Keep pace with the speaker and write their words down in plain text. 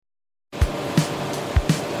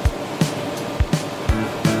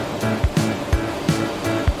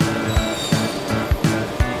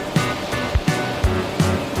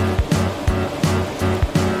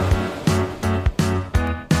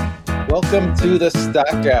Welcome to the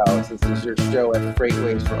Stockhouse. This is your show at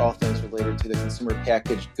FreightWaves for all things related to the consumer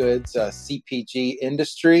packaged goods, CPG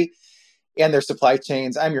industry and their supply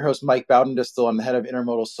chains. I'm your host, Mike Bowden-Distel. I'm the head of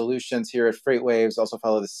intermodal solutions here at FreightWaves. Also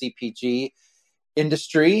follow the CPG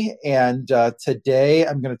industry. And today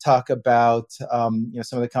I'm going to talk about some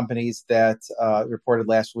of the companies that reported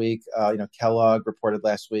last week. Kellogg reported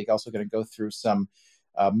last week. Also going to go through some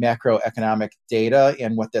macroeconomic data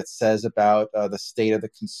and what that says about the state of the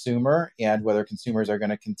consumer and whether consumers are going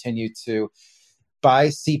to continue to buy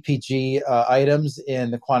CPG items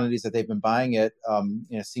in the quantities that they've been buying it.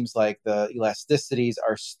 It seems like the elasticities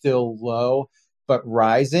are still low, but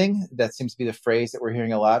rising. That seems to be the phrase that we're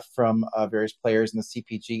hearing a lot from various players in the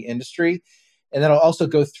CPG industry. And then I'll also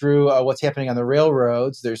go through what's happening on the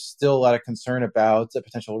railroads. There's still a lot of concern about a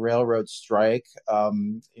potential railroad strike, a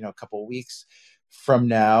couple of weeks from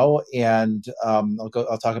now, and I'll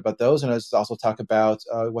talk about those, and I'll also talk about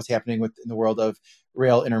what's happening in the world of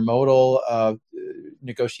rail intermodal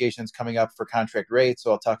negotiations coming up for contract rates.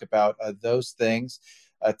 So I'll talk about those things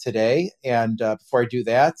today. And before I do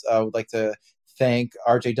that, I would like to thank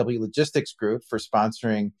RJW Logistics Group for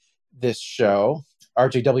sponsoring this show.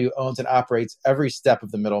 RJW owns and operates every step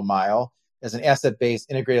of the middle mile. As an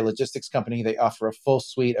asset-based integrated logistics company, they offer a full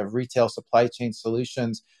suite of retail supply chain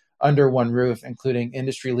solutions under one roof, including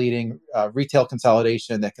industry-leading retail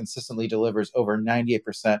consolidation that consistently delivers over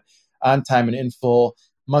 98% on time and in full,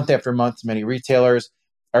 month after month to many retailers.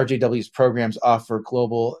 RJW's programs offer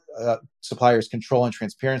global suppliers control and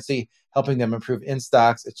transparency, helping them improve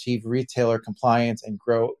in-stocks, achieve retailer compliance, and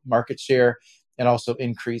grow market share, and also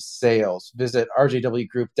increase sales. Visit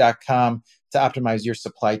rjwgroup.com to optimize your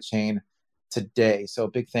supply chain today. So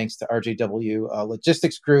a big thanks to RJW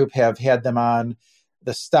Logistics Group. Have had them on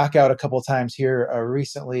the stock out a couple of times here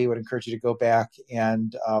recently. Would encourage you to go back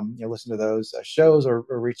and listen to those shows or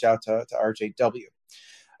reach out to RJW.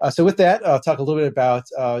 So with that, I'll talk a little bit about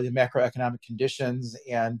the macroeconomic conditions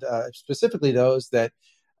and specifically those that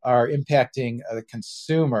are impacting the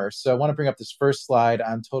consumer. So I want to bring up this first slide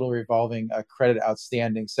on total revolving credit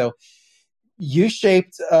outstanding. So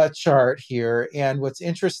U-shaped chart here. And what's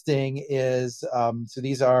interesting is, so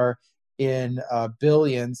these are in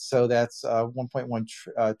billions, so that's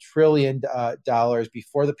 $1.1 trillion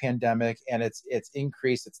before the pandemic, and it's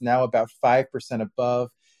increased. It's now about 5% above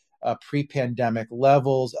pre-pandemic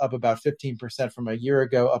levels, up about 15% from a year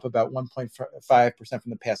ago, up about 1.5%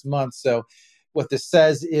 from the past month. So what this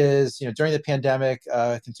says is, during the pandemic,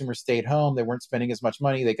 consumers stayed home. They weren't spending as much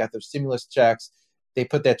money. They got those stimulus checks. They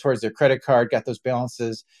put that towards their credit card, got those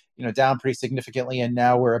balances, down pretty significantly, and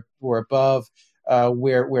now we're above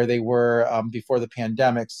where they were before the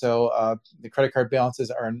pandemic. So the credit card balances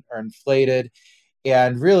are inflated.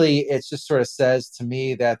 And really, it just sort of says to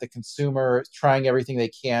me that the consumer is trying everything they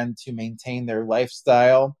can to maintain their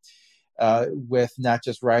lifestyle with not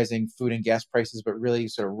just rising food and gas prices, but really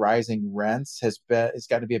sort of rising rents. It's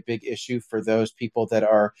got to be a big issue for those people that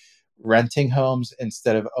are renting homes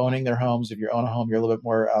instead of owning their homes. If you own a home, you're a little bit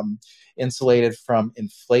more insulated from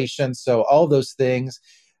inflation. So all of those things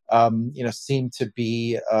seem to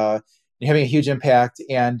be having a huge impact,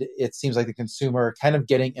 and it seems like the consumer kind of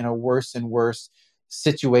getting in a worse and worse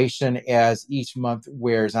situation as each month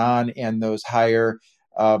wears on, and those higher,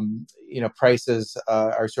 prices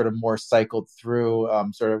are sort of more cycled through.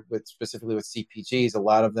 Specifically with CPGs, a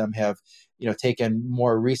lot of them have, taken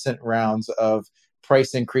more recent rounds of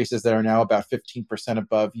price increases that are now about 15%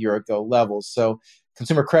 above year-ago levels. So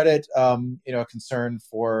consumer credit, a concern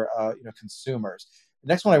for consumers. The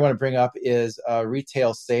next one I want to bring up is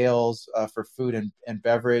retail sales for food and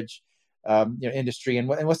beverage industry. And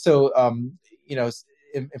what's so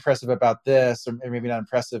impressive about this, or maybe not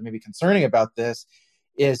impressive, maybe concerning about this,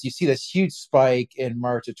 is you see this huge spike in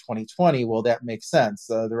March of 2020. Well, that makes sense.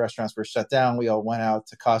 The restaurants were shut down. We all went out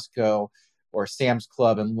to Costco or Sam's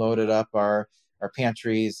Club and loaded up our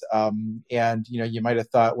pantries. And you might have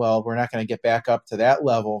thought, well, we're not going to get back up to that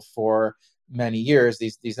level for many years.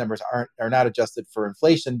 These numbers are not adjusted for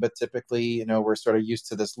inflation, but typically, we're sort of used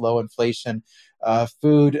to this low inflation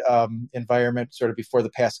food environment sort of before the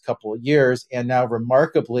past couple of years. And now,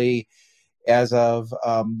 remarkably, as of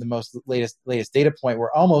the most latest data point,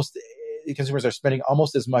 consumers are spending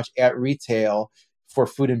almost as much at retail for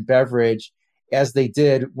food and beverage as they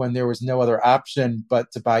did when there was no other option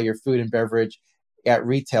but to buy your food and beverage at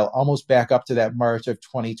retail, almost back up to that March of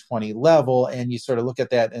 2020 level. And you sort of look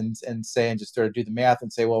at that and just sort of do the math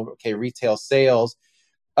and say, well, okay, retail sales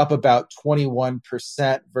up about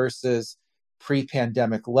 21% versus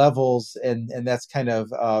pre-pandemic levels. And that's kind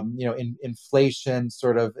of, inflation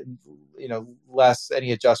sort of, less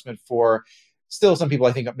any adjustment for Still, some people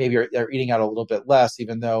I think maybe are eating out a little bit less,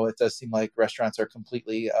 even though it does seem like restaurants are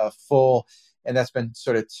completely full. And that's been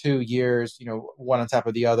sort of 2 years, one on top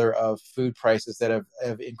of the other, of food prices that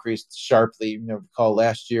have increased sharply. Recall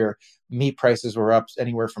last year, meat prices were up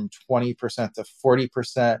anywhere from 20% to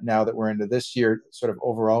 40%. Now that we're into this year, sort of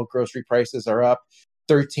overall grocery prices are up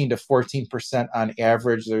 13 to 14% on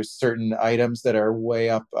average. There's certain items that are way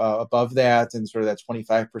up above that, and sort of that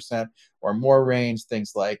 25% or more range,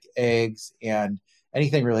 things like eggs and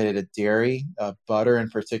anything related to dairy, butter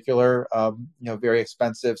in particular, very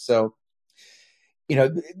expensive. So,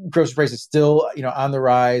 grocery prices still, on the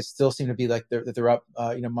rise, still seem to be like they're up,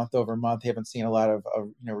 month over month. Haven't seen a lot of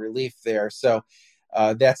relief there. So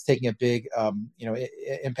that's taking a big,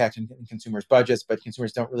 impact in consumers' budgets, but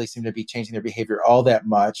consumers don't really seem to be changing their behavior all that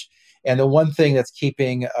much. And the one thing that's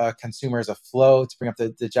keeping consumers afloat, to bring up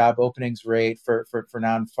the job openings rate for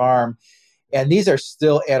non-farm, and these are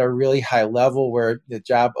still at a really high level, where the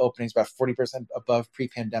job openings about 40% above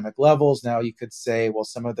pre-pandemic levels. Now you could say, well,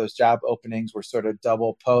 some of those job openings were sort of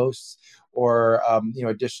double posts, or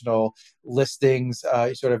additional listings,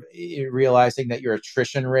 sort of realizing that your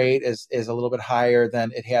attrition rate is a little bit higher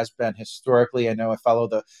than it has been historically. I know I follow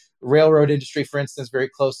the railroad industry, for instance, very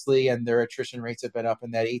closely, and their attrition rates have been up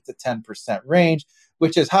in that 8 to 10% range,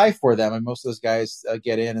 which is high for them. And most of those guys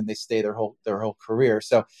get in and they stay their whole career.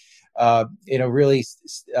 So really,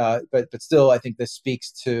 but still, I think this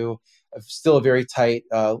speaks to still a very tight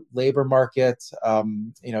labor market.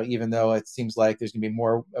 Even though it seems like there's going to be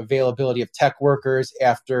more availability of tech workers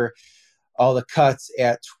after all the cuts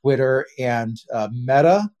at Twitter and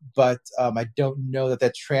Meta, but I don't know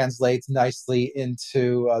that translates nicely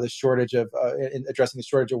into the shortage of in addressing the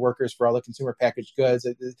shortage of workers for all the consumer packaged goods.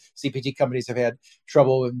 The CPG companies have had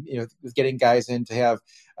trouble with getting guys in to have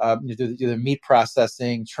do the meat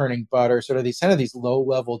processing, churning butter, sort of these low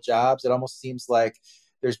level jobs. It almost seems like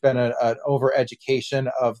there's been an over education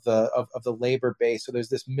of the labor base. So there's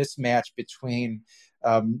this mismatch between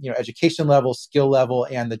education level, skill level,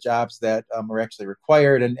 and the jobs that are actually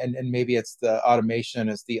required. And maybe it's the automation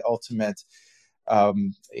is the ultimate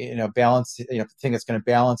balance, thing that's going to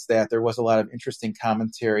balance that. There was a lot of interesting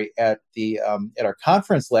commentary at our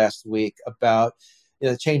conference last week about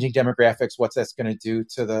changing demographics, what that's going to do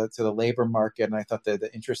to the labor market. And I thought that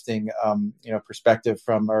the interesting perspective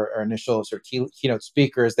from our initial sort of keynote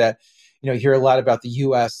speakers, that you hear a lot about the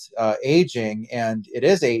U.S. Aging, and it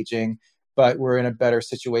is aging, but we're in a better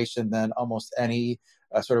situation than almost any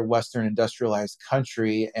sort of Western industrialized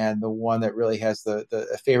country. And the one that really has the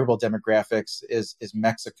favorable demographics is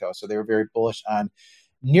Mexico. So they were very bullish on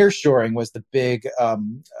nearshoring, was the big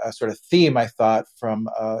sort of theme, I thought, from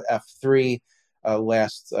F3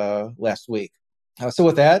 last week. So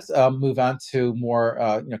with that, move on to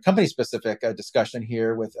more company-specific discussion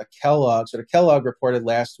here with Kellogg. So Kellogg reported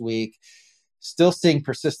last week, still seeing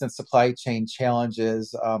persistent supply chain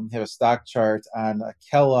challenges. Have a stock chart on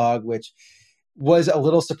Kellogg, which was a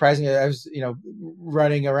little surprising. I was,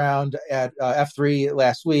 running around at F3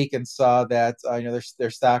 last week and saw that,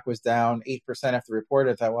 their stock was down 8% after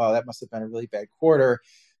reported. I thought, wow, that must have been a really bad quarter.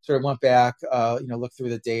 Sort of went back, looked through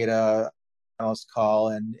the data, analyst call,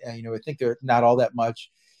 and I think there not all that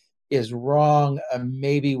much is wrong,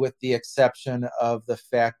 maybe with the exception of the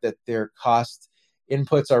fact that their cost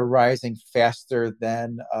inputs are rising faster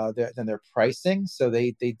than their pricing. So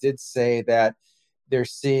they did say that they're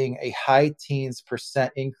seeing a high teens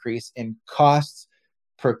 % increase in costs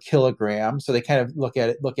per kilogram. So they kind of look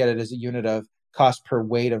at it as a unit of cost per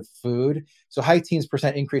weight of food. So high teens %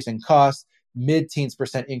 increase in cost, mid teens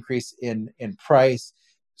 % increase in price.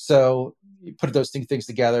 So you put those things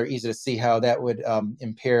together, easy to see how that would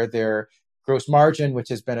impair their gross margin, which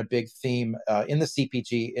has been a big theme in the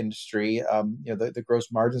CPG industry. The gross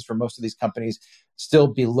margins for most of these companies still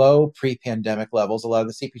below pre-pandemic levels. A lot of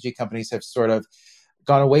the CPG companies have sort of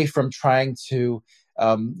gone away from trying to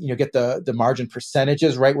get the margin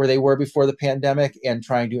percentages right where they were before the pandemic, and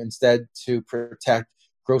trying to instead to protect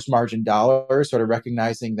gross margin dollars, sort of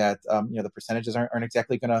recognizing that the percentages aren't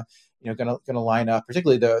exactly going to line up.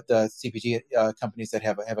 Particularly the CPG companies that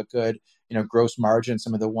have a good gross margin.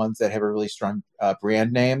 Some of the ones that have a really strong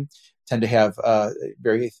brand name tend to have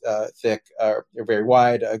very thick or very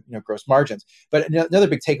wide gross margins. But another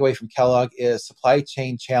big takeaway from Kellogg is supply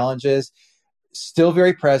chain challenges still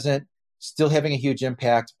very present, still having a huge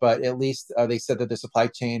impact, but at least they said that the supply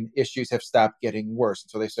chain issues have stopped getting worse. And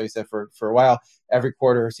so they said for a while, every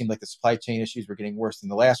quarter it seemed like the supply chain issues were getting worse than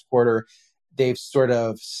the last quarter. They've sort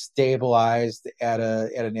of stabilized at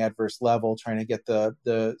an adverse level, trying to get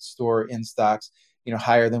the store in stocks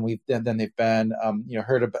higher than they've been.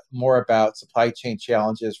 Heard more about supply chain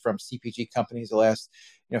challenges from CPG companies the last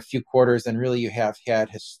few quarters than really you have had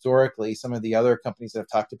historically. Some of the other companies that have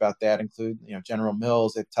talked about that include General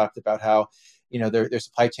Mills. They've talked about how their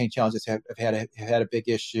supply chain challenges have had a big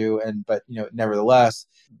issue, but nevertheless,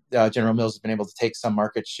 General Mills has been able to take some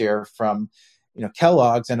market share from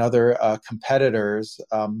Kellogg's and other competitors,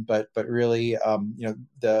 but really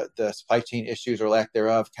the supply chain issues or lack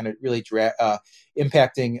thereof kind of really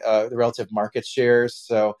impacting the relative market shares.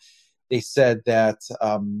 So they said that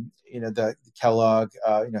the Kellogg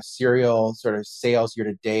cereal sort of sales year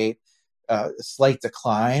to date, a slight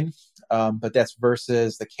decline, but that's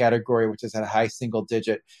versus the category, which is at a high single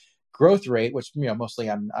digit growth rate, which mostly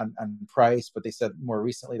on price. But they said more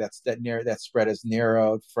recently that spread has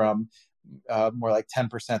narrowed from more like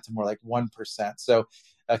 10% to more like 1%. So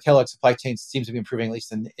Kellogg's supply chain seems to be improving, at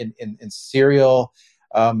least in cereal.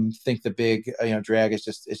 Think the big drag is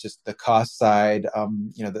just the cost side.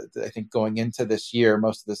 I think going into this year,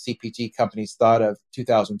 most of the CPG companies thought of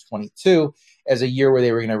 2022 as a year where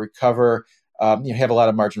they were going to recover, have a lot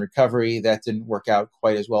of margin recovery. That didn't work out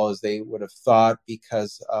quite as well as they would have thought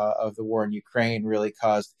because of the war in Ukraine really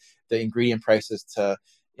caused the ingredient prices to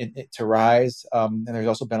rise. And there's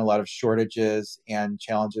also been a lot of shortages and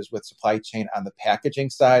challenges with supply chain on the packaging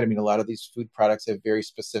side. I mean, a lot of these food products have very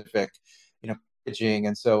specific, packaging.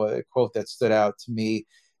 And so a quote that stood out to me,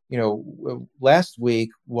 last week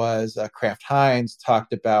was Kraft Heinz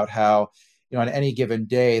talked about how, on any given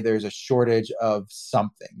day, there's a shortage of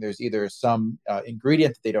something. There's either some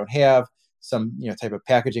ingredient that they don't have, some, type of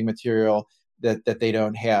packaging material that they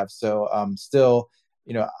don't have. So still,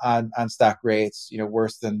 on stock rates,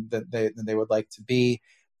 worse than they would like to be.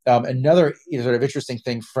 Another sort of interesting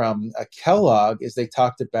thing from Kellogg is they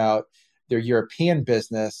talked about their European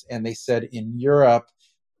business, and they said in Europe,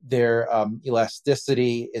 their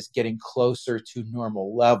elasticity is getting closer to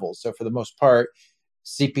normal levels. So for the most part,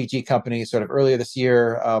 CPG companies sort of earlier this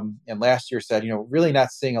year and last year said, really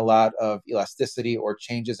not seeing a lot of elasticity or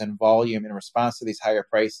changes in volume in response to these higher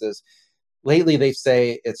prices. Lately, they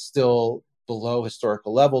say it's still below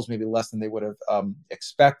historical levels, maybe less than they would have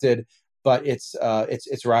expected, but it's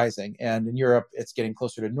rising. And in Europe, it's getting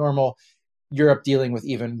closer to normal. Europe dealing with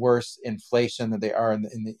even worse inflation than they are in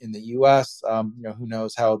the U.S. Who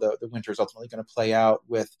knows how the winter is ultimately going to play out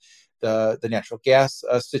with the natural gas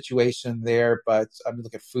situation there. But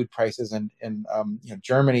look at food prices in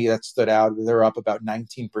Germany that stood out. They're up about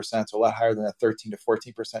 19%, so a lot higher than that 13 to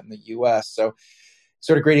 14% in the U.S. So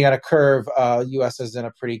sort of grading on a curve, U.S. is in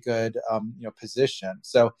a pretty good position.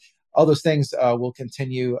 So all those things we'll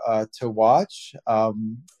continue to watch,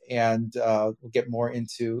 and we'll get more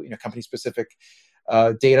into company-specific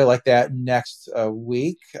data like that next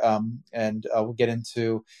week, and we'll get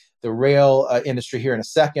into the rail industry here in a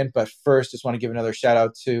second. But first, just want to give another shout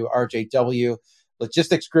out to RJW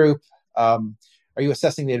Logistics Group. Are you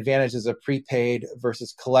assessing the advantages of prepaid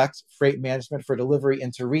versus collect freight management for delivery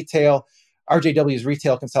into retail? RJW's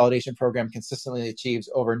retail consolidation program consistently achieves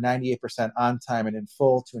over 98% on time and in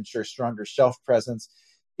full to ensure stronger shelf presence,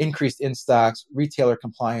 increased in-stocks, retailer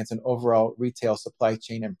compliance, and overall retail supply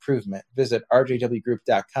chain improvement. Visit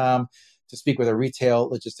rjwgroup.com to speak with a retail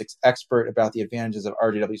logistics expert about the advantages of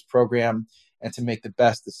RJW's program and to make the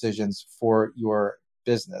best decisions for your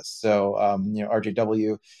business. So,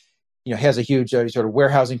 RJW has a huge sort of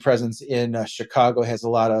warehousing presence in Chicago, has a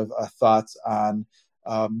lot of thoughts on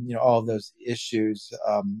all of those issues,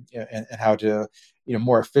 and how to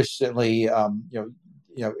more efficiently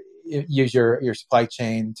use your supply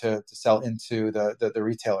chain to sell into the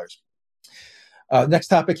retailers. Next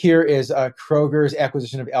topic here is Kroger's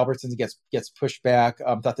acquisition of Albertsons gets pushed back.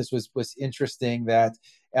 Thought this was interesting that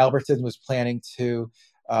Albertsons was planning to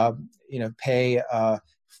pay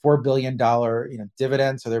 $4 billion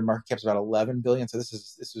dividend, so their market cap is about $11 billion. So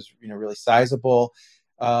this was really sizable.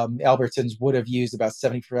 Albertsons would have used about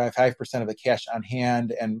 75% of the cash on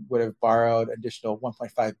hand and would have borrowed additional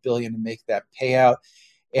 $1.5 billion to make that payout.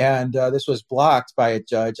 And this was blocked by a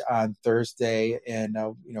judge on Thursday in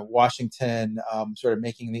Washington, sort of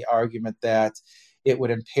making the argument that it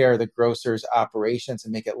would impair the grocer's operations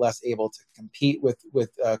and make it less able to compete with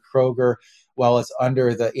Kroger while it's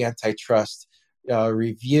under the antitrust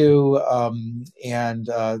review, and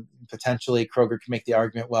potentially Kroger can make the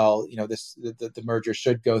argument, well, the merger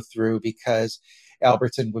should go through because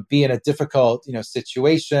Albertson would be in a difficult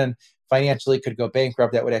situation financially, could go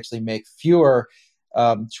bankrupt. That would actually make fewer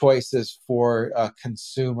choices for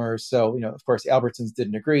consumers. So, of course, Albertsons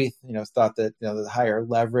didn't agree. Thought that the higher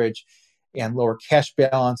leverage and lower cash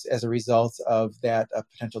balance as a result of that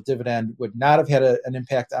potential dividend would not have had an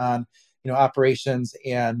impact on operations.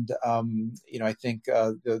 And I think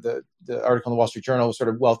the article in the Wall Street Journal was sort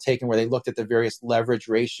of well taken, where they looked at the various leverage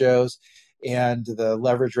ratios, and the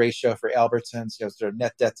leverage ratio for Albertsons, sort of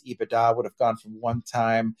net debt to EBITDA would have gone from 1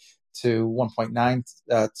 time to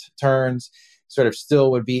 1.9 turns. Sort of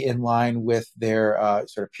still would be in line with their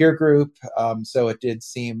sort of peer group. So it did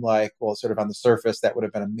seem like, well, sort of on the surface, that would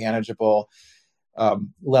have been a manageable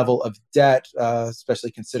level of debt,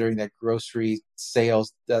 especially considering that grocery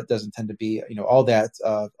sales doesn't tend to be, all that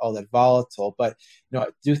volatile. But I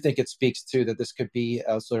do think it speaks to that this could be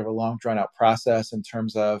a sort of a long, drawn out process in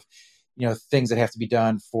terms of things that have to be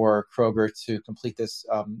done for Kroger to complete this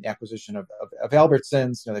acquisition of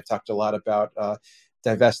Albertsons. They've talked a lot about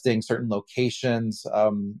divesting certain locations,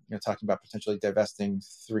 talking about potentially divesting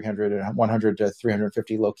 100 to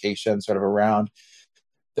 350 locations sort of around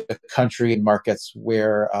the country and markets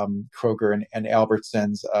where Kroger and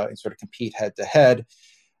Albertsons sort of compete head to head.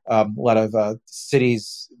 A lot of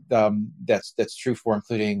cities that's true for,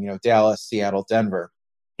 including Dallas, Seattle, Denver.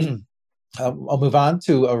 I'll move on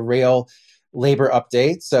to a rail labor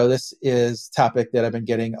update. So this is a topic that I've been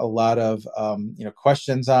getting a lot of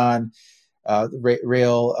questions on.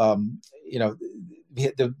 Rail,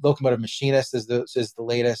 the locomotive machinist is the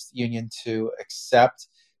latest union to accept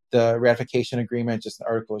the ratification agreement. Just an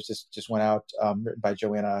article just went out, written by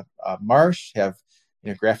Joanna Marsh. Have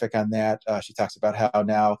graphic on that. She talks about how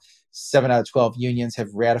now 7 out of 12 unions have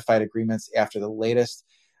ratified agreements after the latest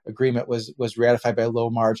agreement was ratified by a low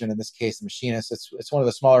margin. In this case, the machinists. It's one of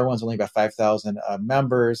the smaller ones, only about 5,000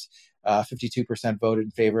 members. 52% voted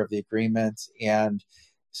in favor of the agreement, and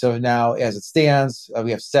so now, as it stands,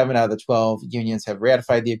 we have 7 out of the 12 unions have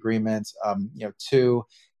ratified the agreement. 2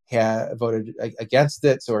 have voted against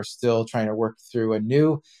it, so are still trying to work through a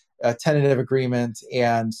new tentative agreement.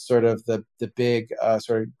 And sort of the big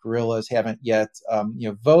sort of gorillas haven't yet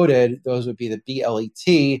voted. Those would be the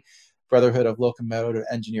BLET, Brotherhood of Locomotive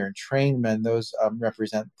Engineer and Trainmen. Those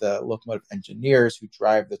represent the locomotive engineers who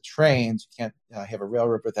drive the trains. You can't have a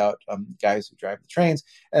railroad without guys who drive the trains.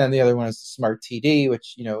 And then the other one is the Smart TD,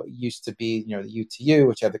 which used to be the UTU,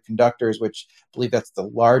 which had the conductors, which I believe that's the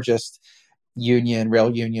largest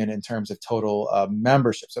rail union in terms of total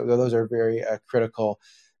membership. So those are very critical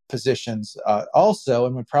positions also,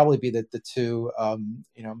 and would probably be the two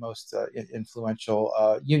most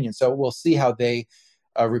influential unions. So we'll see how they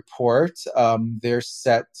report. They're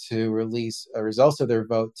set to release results of their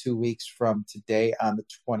vote 2 weeks from today on the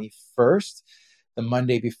 21st, the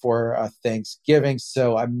Monday before Thanksgiving.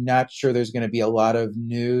 So I'm not sure there's going to be a lot of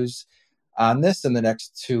news on this in the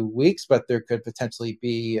next 2 weeks, but there could potentially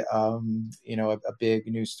be, a big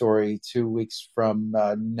news story 2 weeks from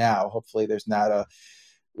now. Hopefully there's not a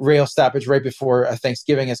rail stoppage right before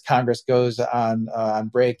Thanksgiving as Congress goes on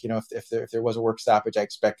break. If there was a work stoppage, I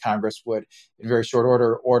expect Congress would, in very short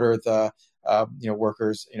order the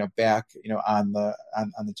workers back on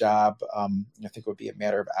the job. I think it would be a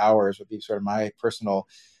matter of hours. Would be sort of my personal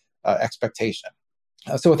expectation.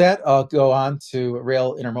 So with that, I'll go on to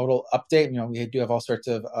rail intermodal update. We do have all sorts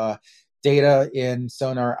of data in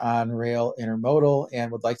Sonar on rail intermodal, and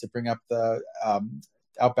would like to bring up the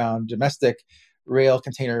outbound domestic rail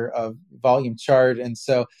container volume chart. And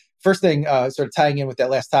so first thing, sort of tying in with that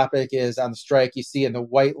last topic, is on the strike. You see in the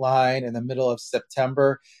white line in the middle of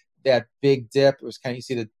September, that big dip. It was kind of, you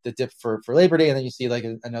see the dip for Labor Day, and then you see like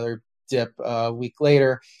another dip a week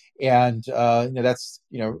later. And that's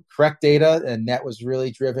correct data, and that was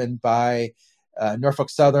really driven by Norfolk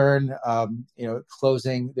Southern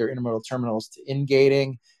closing their intermodal terminals to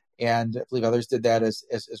in-gating. And I believe others did that as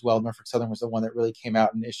well. Norfolk Southern was the one that really came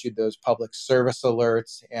out and issued those public service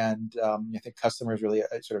alerts. And I think customers really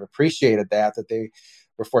sort of appreciated that they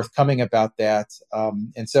were forthcoming about that.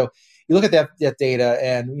 And so you look at that data,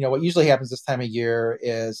 and what usually happens this time of year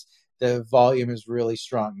is the volume is really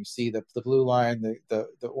strong. You see the blue line, the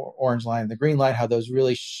orange line, the green line, how those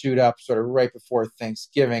really shoot up sort of right before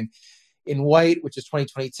Thanksgiving. In white, which is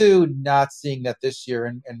 2022, not seeing that this year.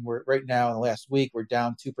 And we're right now in the last week, we're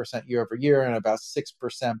down 2% year over year and about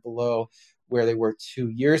 6% below where they were 2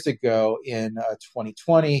 years ago in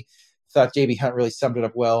 2020. Thought JB Hunt really summed it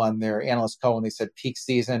up well on their analyst call when they said peak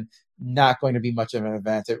season, not going to be much of an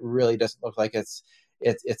event. It really doesn't look like it's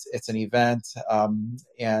an event,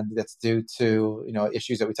 and that's due to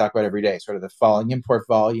issues that we talk about every day, sort of the falling import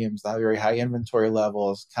volumes, the very high inventory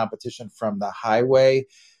levels, competition from the highway,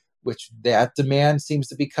 which that demand seems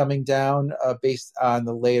to be coming down based on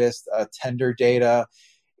the latest tender data.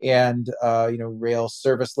 And rail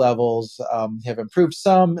service levels have improved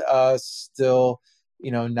some, still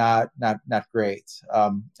not great.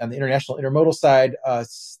 On the international intermodal side,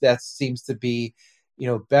 that seems to be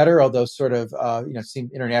better, although sort of,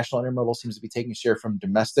 international intermodal seems to be taking share from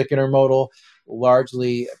domestic intermodal,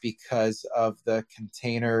 largely because of the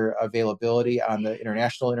container availability on the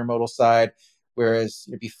international intermodal side. Whereas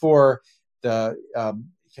before, the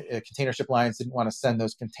container ship lines didn't want to send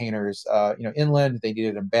those containers, inland. They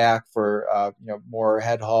needed them back for, more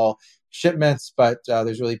head haul shipments. But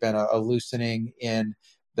there's really been a loosening in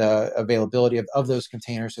the availability of those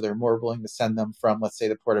containers. So they're more willing to send them from, let's say,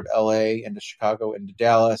 the port of LA into Chicago into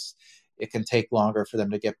Dallas. It can take longer for them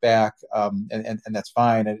to get back. And that's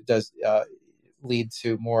fine. And it does lead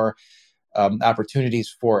to more opportunities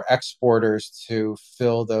for exporters to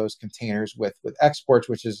fill those containers with exports,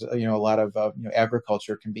 which is a lot of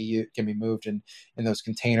agriculture can be moved in those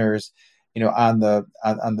containers, on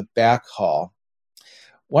the backhaul.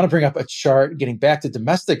 Want to bring up a chart getting back to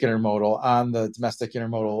domestic intermodal on the domestic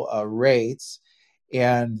intermodal rates.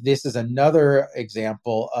 And this is another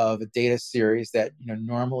example of a data series that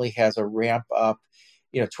normally has a ramp up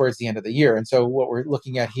towards the end of the year. And so what we're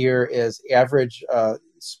looking at here is average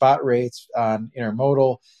spot rates on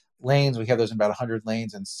intermodal lanes. We have those in about 100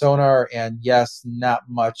 lanes in Sonar. And yes, not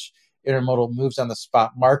much intermodal moves on the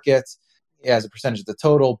spot market as a percentage of the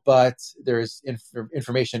total, but there's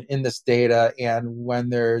information in this data. And when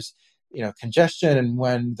there's congestion, and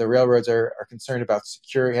when the railroads are concerned about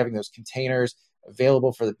having those containers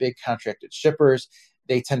available for the big contracted shippers,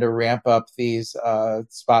 they tend to ramp up these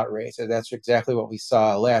spot rates. And that's exactly what we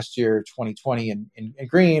saw last year, 2020 in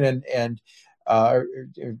green, and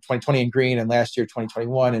 2020 in green, and last year,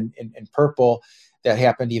 2021 in purple. That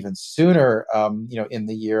happened even sooner, in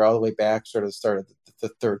the year, all the way back sort of the start of the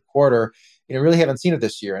third quarter. Really haven't seen it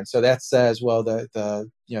this year. And so that says, well, the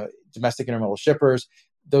domestic intermodal shippers,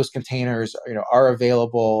 those containers, are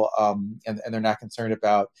available, and they're not concerned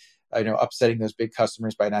about, upsetting those big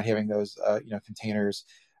customers by not having those, containers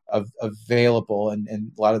available. And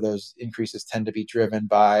a lot of those increases tend to be driven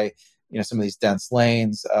by, some of these dense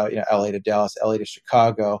lanes, LA to Dallas, LA to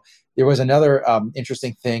Chicago. There was another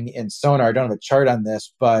interesting thing in Sonar. I don't have a chart on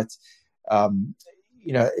this, but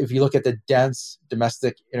if you look at the dense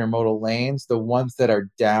domestic intermodal lanes, the ones that are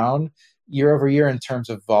down year over year in terms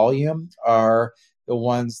of volume are the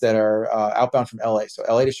ones that are outbound from LA. So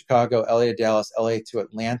LA to Chicago, LA to Dallas, LA to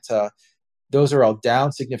Atlanta. Those are all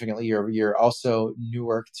down significantly year over year. Also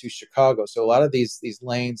Newark to Chicago. So a lot of these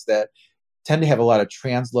lanes that tend to have a lot of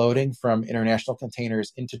transloading from international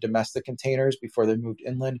containers into domestic containers before they're moved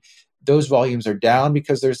inland, those volumes are down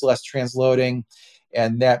because there's less transloading.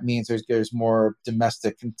 And that means there's more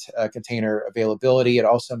domestic container availability. It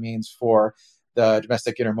also means for the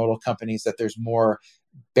domestic intermodal companies that there's more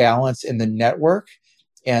balance in the network.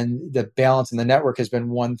 And the balance in the network has been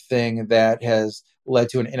one thing that has led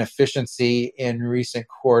to an inefficiency in recent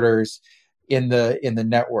quarters in the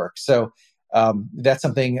network. So that's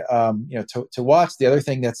something to watch. The other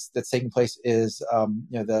thing that's taking place is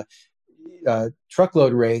the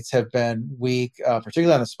truckload rates have been weak,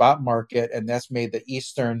 particularly on the spot market, and that's made the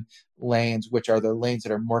eastern lanes, which are the lanes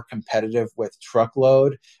that are more competitive with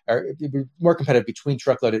truckload, or more competitive between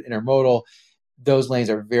truckload and intermodal. Those lanes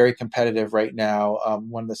are very competitive right now.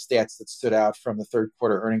 One of the stats that stood out from the third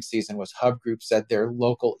quarter earnings season was Hub Group said their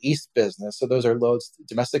local east business, so those are loads,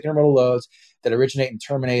 domestic intermodal loads that originate and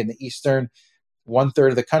terminate in the eastern 1/3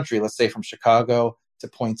 of the country, let's say from Chicago to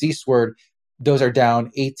points eastward. Those are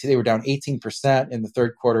down they were down 18% in the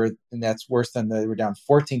third quarter, and that's worse than they were down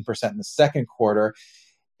 14% in the second quarter.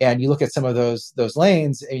 And you look at some of those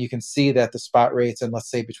lanes, and you can see that the spot rates, and let's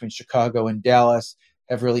say between Chicago and Dallas,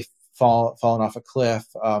 have really fallen off a cliff,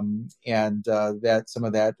 and that some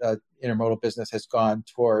of that intermodal business has gone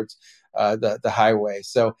towards the highway.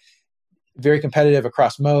 So very competitive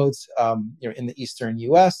across modes, in the eastern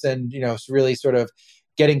U.S. And it's really sort of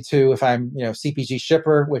getting to, if I'm CPG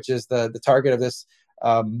shipper, which is the target of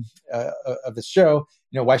this show,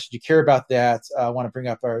 why should you care about that? I want to bring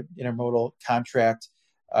up our intermodal contract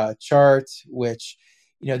chart, which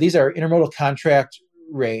these are intermodal contract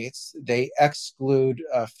rates. They exclude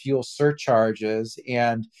fuel surcharges,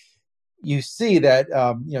 and you see that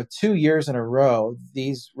 2 years in a row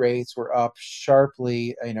these rates were up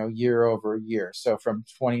sharply year over year. So from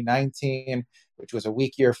 2019, which was a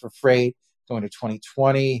weak year for freight, going to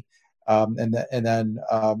 2020, and then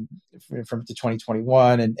from to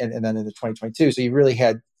 2021, and then into 2022. So you really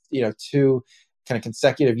had two kind of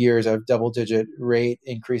consecutive years of double-digit rate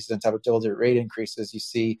increases on top of double-digit rate increases. You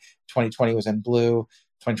see 2020 was in blue,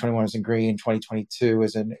 2021 was in green, 2022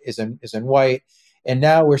 is in white. And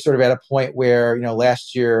now we're sort of at a point where,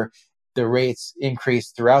 last year the rates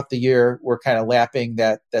increased throughout the year. We're kind of lapping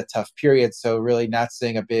that tough period. So really not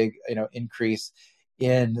seeing a big, increase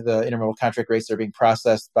in the intermodal contract rates that are being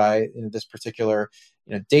processed by this particular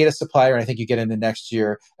data supplier. And I think you get into next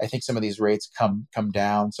year, I think some of these rates come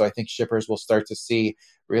down. So I think shippers will start to see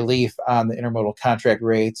relief on the intermodal contract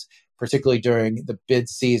rates, particularly during the bid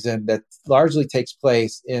season that largely takes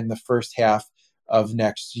place in the first half of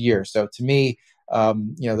next year. So to me,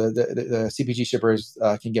 the CPG shippers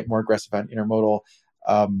can get more aggressive on intermodal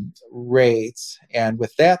rates. And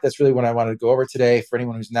with that, that's really what I wanted to go over today. For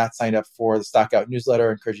anyone who's not signed up for the Stockout newsletter,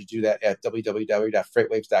 I encourage you to do that at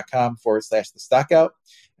www.freightwaves.com/the Stockout.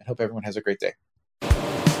 And hope everyone has a great day.